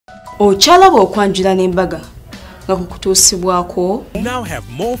Ochalaba okwanjula n'embaga nga kukutuusibwako. Now have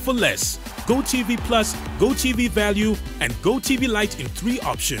more for less. GoTV Plus, GoTV Value, and GoTV Lite in 3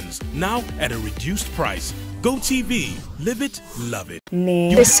 options. Now at a reduced price. GoTV. Live it, love it.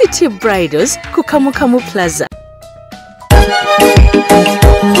 The City Bridals Kukamukamu Plaza.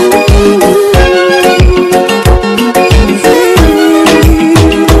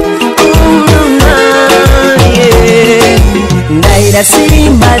 Ndaira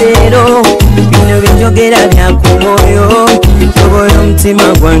sirimba lero bino binjogera bya kumoyo toboyo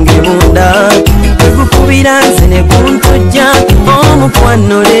mtima gwange bunda ekukubira nze ne kuntujja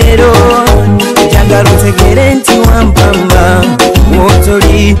omukwano lero njagala otegere nti wampamba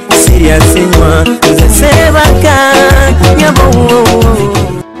wotoli serious nywa nze sebaka nyabo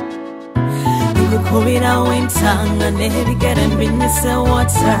ekukubira wentanga nebigere mbinyise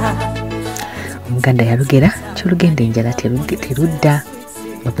wata Muganda yalugera kyolugenda enjala terudda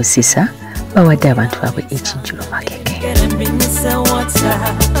babusisa bawadde abantu baabwe ekijjulo makeke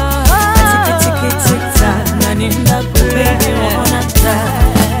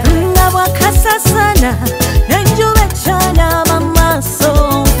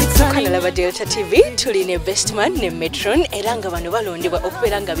Delta TV tuline best man ne metron eranga bano balondebwa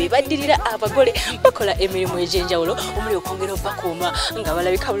okubeera nga bebaddirira abagole bakola emirimu egy'enjawulo omuli okwongera obakuuma nga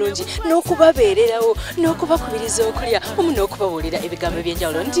balabika bulungi n'okubabeererawo n'okubakubiriza okulya omu n'okubabuulira ebigambo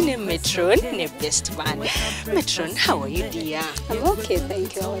eby'enjawulo ndi ne metron ne best man. Metron, how are you dear? I'm okay,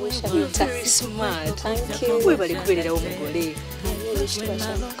 thank you. You're very smart. Thank you. Webali kubeererawo omugole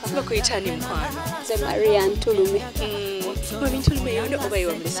bakuyitani mukwano ze Maria Ntulume. Mwami Ntulume yono oba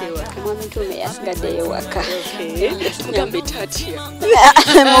yewamulese ewaka? Mwami Ntulume yasigadde ewaka. Mugambe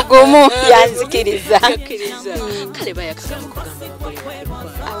tatya mugumu yanzikiriza. Kale bayakagamba kugamba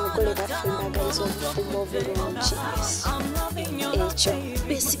abagole baffe mbagaliza obufumbo obulungi ekyo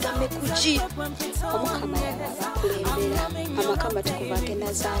besigame kuki omukama yabakulembera amakamba tukubage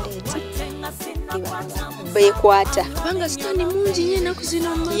Nazaaleeti beekwata kubanga sitani mungi nye enaku zino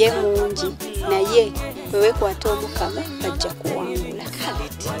ye mungi naye wewekwata omukama bajja kuwangula.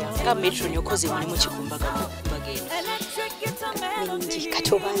 nga metron okoze mulimu kikumbaga mingi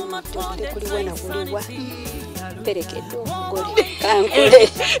kati obantu kuliwa na buliwa perekedde omugole kankule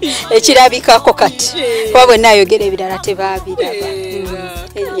ekirabikako kati kuba bwe naayogera ebirala tebaabiraba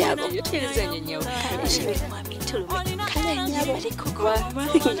ennyabo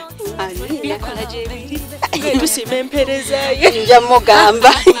tusima empereza ye nja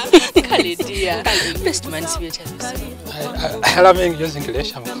mugamba. Best man, Hello, I'm using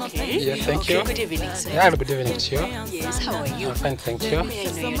English. Okay. Yeah, thank you. Good evening, sir. Yeah, good evening to you. Yes, how are you? I'm fine, thank you. May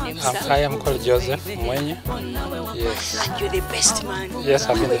I know your name, sir? I am called Joseph Mwenye. Yes. And you're the best man. Yes,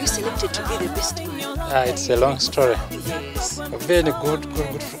 I've Why been were you selected to be the best man? It's a long story. Yes. We've been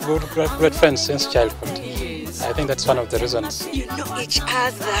great friends since childhood. Yes. I think that's one of the reasons. You know each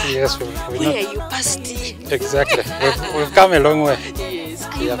other. Yes, we Where know. are you pasty? Exactly. We've come a long way. Yes.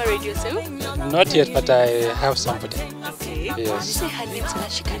 Are you married yourself? Not yet, but I have somebody. Okay. Yes. Say her name so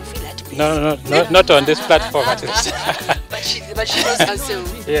that she can feel at peace. No, not on this platform at least. but she knows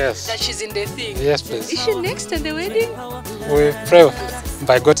herself. Yes. That she's in the thing. Yes, please. Is she next at the wedding? We pray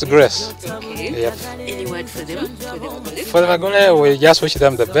by God's grace. Okay. Yep. Any word for them? For the Bagole? For the Bagole, we just wish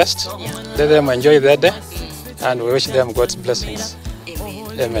them the best. Let them enjoy their day, and we wish them God's blessings.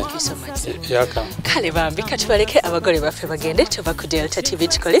 Amen. Thank you so much. You're welcome. Kale bambi katubaleke abagole baffe bagende tuva ku Delta TV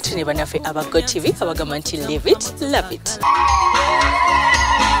tukole tune banaffe abago TV abagamba nti live it, love it.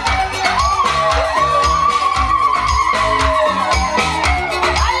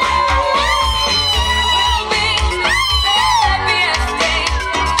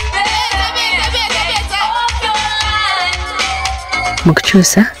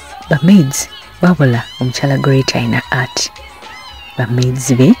 Mukukyusa ba maids babula omukyala Gorret ayina art. Ba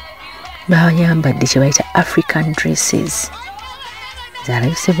maids be bayambadde kye bayita African dresses.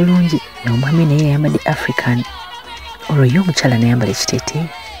 Zaalabise bulungi n'omwami naye yayambadde African. Olwo ye omukyala nayambala ekiteeteeyi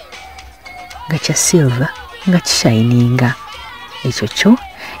nga kya silver nga kishayininga. Ekyo kyo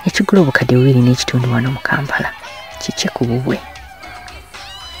ekigula obukadde 2.5 wano mu Kampala. Kikye ku bubwe.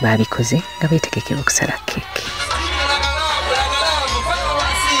 Baabikoze nga beetegekera okusala keeki.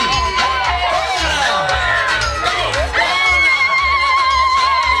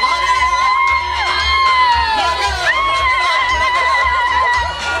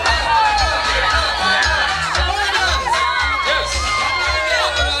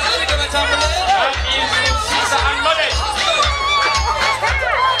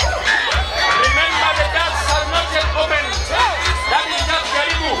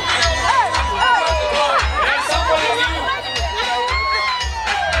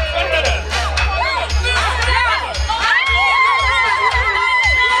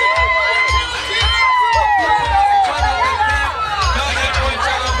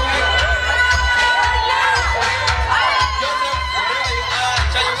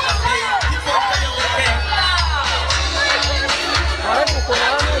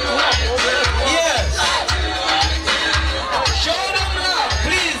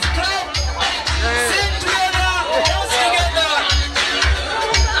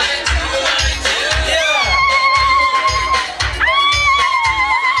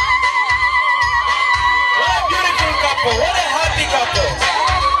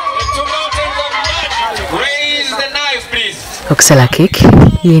 Okusala cake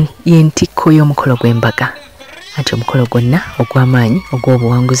y'entikko y'omukolo gw'embaga. Ati omukolo gwonna ogw'amaanyi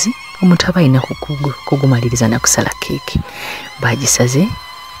ogw'obuwanguzi omuntu aba alina kugumaliriza na kusala cake. Bagisaze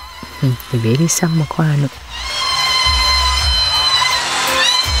ebeeriisa mu mukwano.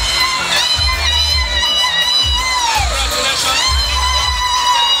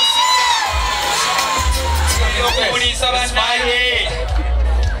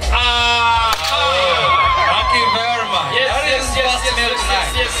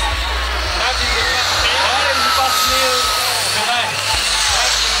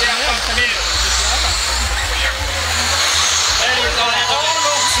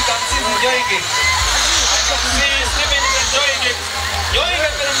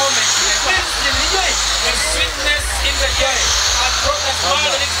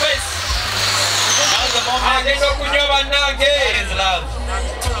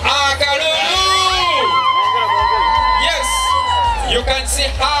 Yes, you can see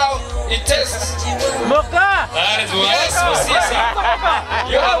how it tastes. Mocha. That is what. Yes,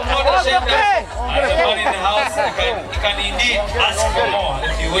 you have more than shake that. As a man in the house, you can indeed ask for more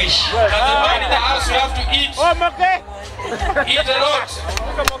if you wish. As a man in the house, you have to eat. Eat a lot.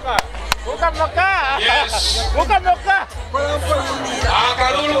 Yes.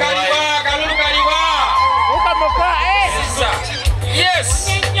 Kalulu kaliwa. Yes.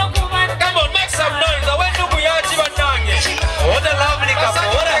 Come on, make some noise. What a lovely couple.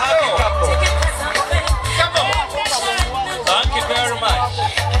 What a happy couple. Come on. Thank you very much.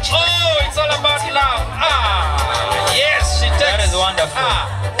 Oh, it's all about love. Yes, she takes. That is wonderful.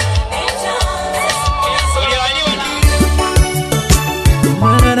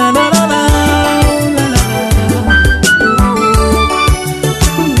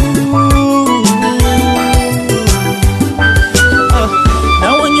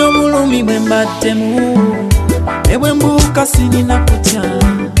 Ewe mbuka sinina kutya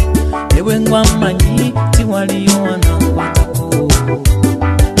ewe ngwamanyi tiwaliyo wanakwatako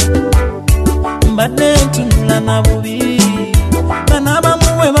mbadde ntunula na bubi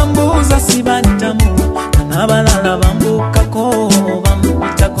banabamuwe bambuuza sibaddamu n'abalala bambukako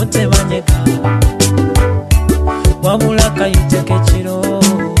bamupitako tebanyega wabula kayiteko ekiro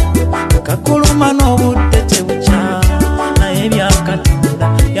kakuluma n'obudde tebukya naye byakatonda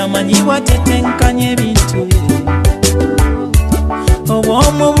yamanyibwa tetenkanya ebintu bye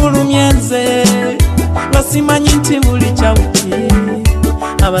obwomu bulumye nze basimanyi nti buli kyawuki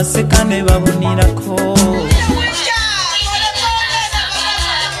abaseka ne babunirako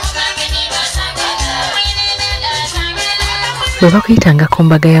bwe bakuyitangako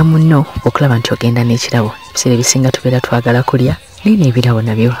mbaga ya munno okulaba nti ogenda n'ekirabo ebiseera ebisinga tubeera twagala kulya naye n'ebirabo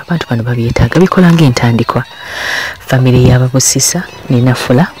nabyo abantu bano babyetaaga bikola ng'entandikwa. Famire y'ababusisa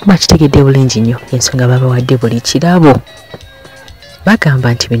n'enafula bakitegedde bulungi nnyo ensonga babawadde buli kirabo.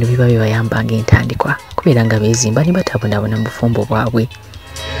 Bagamba nti bino biba bibayamba ng'entandikwa kubeera nga beezimba ne batabonabona mu bufumbo bwabwe.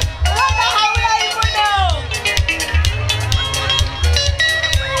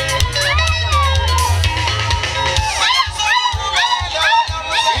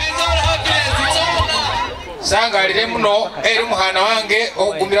 Sangalire muno eri muhana wange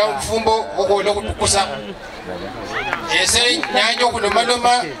okugumira obufumbo okwenda okutukusa ese nyanja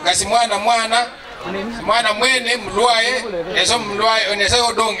okudomadoma nga si mwana mwene mulwaye ezo mulwaye onese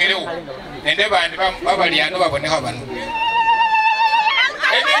odongerewo nende bandi babalyano baboneka bano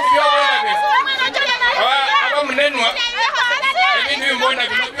ebintu byobona abamunenwa ebintu bimbona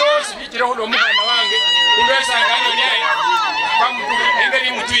bino byose bikireho omwana wange kulwesangano lyaye engeri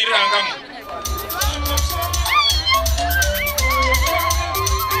mutwirangamu.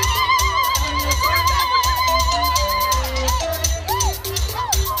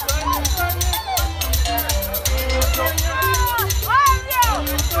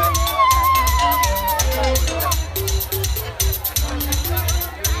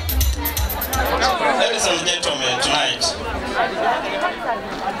 Ladies and gentlemen, tonight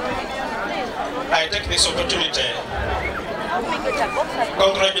I take this opportunity to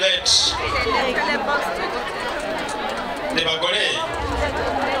congratulate the Gorret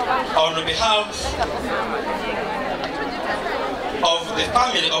on behalf of the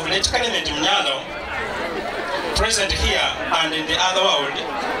family of late Clement Mnyalo present here and in the other world,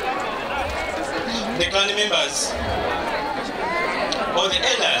 the clan members, all the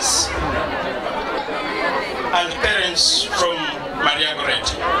elders and parents from Maria Gorret.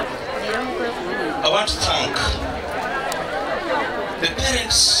 I want to thank the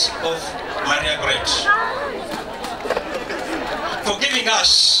parents of Maria Gorret for giving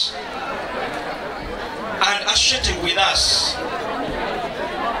us and associating with us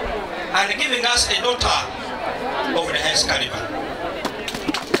and giving us a daughter of the highest caliber.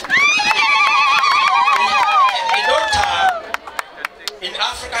 A daughter, in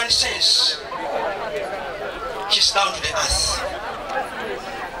African sense, she's down to the earth.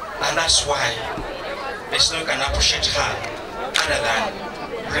 And that's why there's no one can appreciate her other than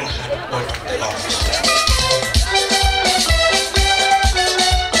bring her all to the Lord.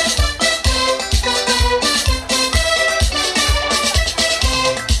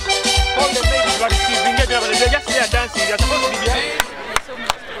 They're just there dancing. They're supposed to be behind.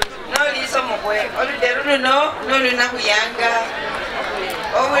 No, listen, boy. Only the rule, no, no, younger.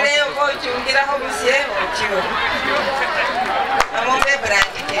 Over there, go to get a home here or two. I'm on the brand.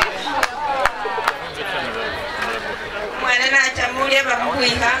 When I tell you about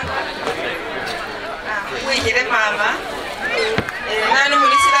we get a mama. And I'm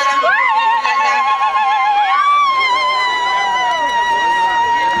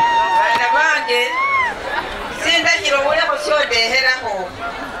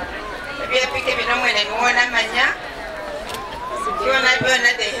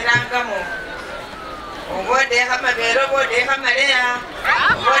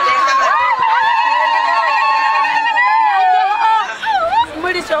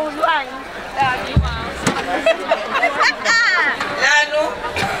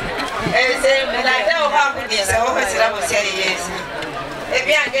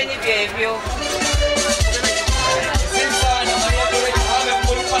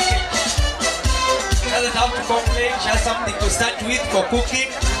doesn't have to complain, she has something to start with for cooking,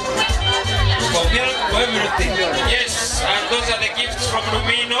 for milk, for everything. Yes, and those are the gifts from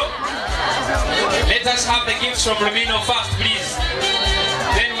Lumino. Let us have the gifts from Lumino first, please.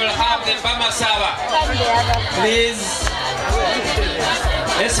 Then we'll have the Bama Saba. Please,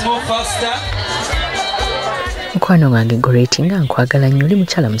 let's move faster. Mkwano wange Gorret nga nkwagala nnyo oli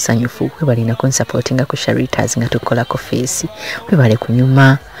mukyala musanyufu webalina kunsupportinga ku Charitas nga tukolako face webale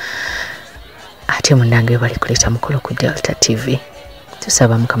kunyuma ate munange webale kuleta mukolo ku Delta TV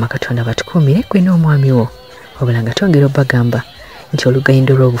tusaba Mukama Katonda batukuumire gwe n'omwami wo wabula nga twongera obagamba nti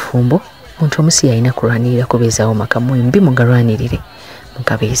olugendo lw'obufumbo muntu omusi yalina kulwanirira kubeezaawo maka mwembi mugalwanirire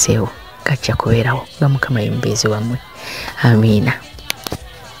mugabeezeewo gajja kubeerawo nga Mukama ye mubeezi wammwe amiina.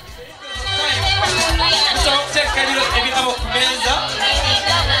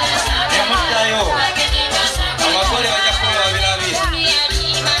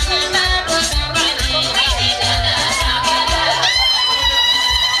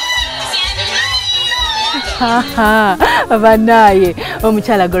 Banaye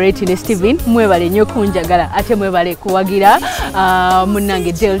omukyala Gorret ne Steven mwebale nnyo kunjagala ate mwebale kuwagira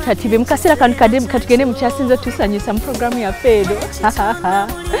munange Delta TV mukasera kanu katugende mukyasinze tusanyusa mu programu ya Fedo.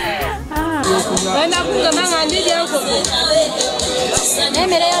 Bana kunga manga ndije huko.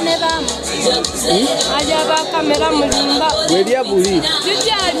 Nemere yo nebamu. Aja ba kamera mulimba. Welia buli.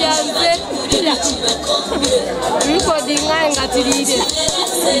 Tujyanyanze. Biko dinga ngatirire.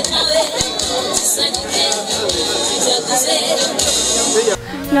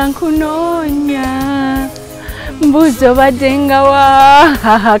 Nankunonya mbuzo badenga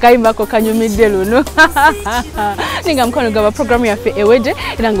wa kaimbako kanyumidde luno ninga mkono gaba programu ya fe eweje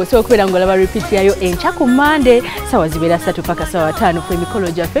era ngo so kwera ngo laba repeat yayo encha ku Monday sawa zibera 3 paka sawa 5 ku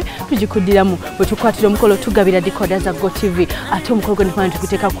mikolo jafe tujikudiramu bwetukwatira omukolo tugabira decoder za Go TV ate omukolo gwe nfana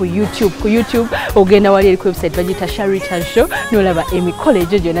tukiteka ku YouTube ogenda wali ku website bagita Charitas Show no laba emikolo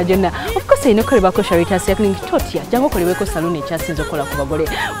ejo jona of course ino koleba ko Charitas yakling totia jango kolebeko salon ekyasinzo kola ku bagole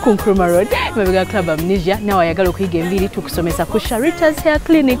ku Nkrumah Road Mbaga Club Amnesia nawa yagalo kuyiga embiri tukusomesa ku Charitas Hair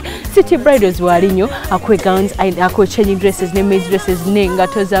Clinic City Bridals walinyo akwe gowns akwe changing dresses ne maids dresses ne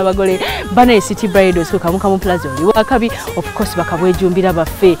ngato z'abagole bana City Bridals ku Kamukamu Plaza wakabi of course bakabwejumbira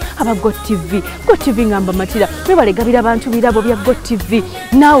baffe aba Go TV ngamba matira mwebale gabira abantu birabo bya Go TV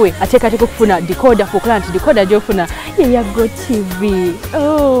nawe atekateko kufuna decoder for client decoder jofuna ya Go TV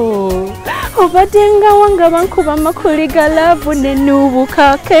obadenga wanga bankuba makuliga love ne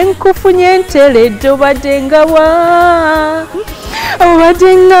nubuka kenkufunye nteledo badenga wa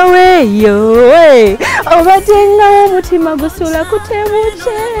obadenga weyo obadenga omutima gusula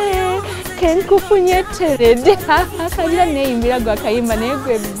kutebuche kenkufunye nteledo akabira neyimbira gwa kayimba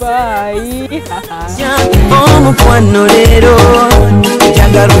negwe bye omukwano lero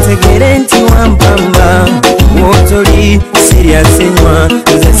jagalo tegere nti wampamba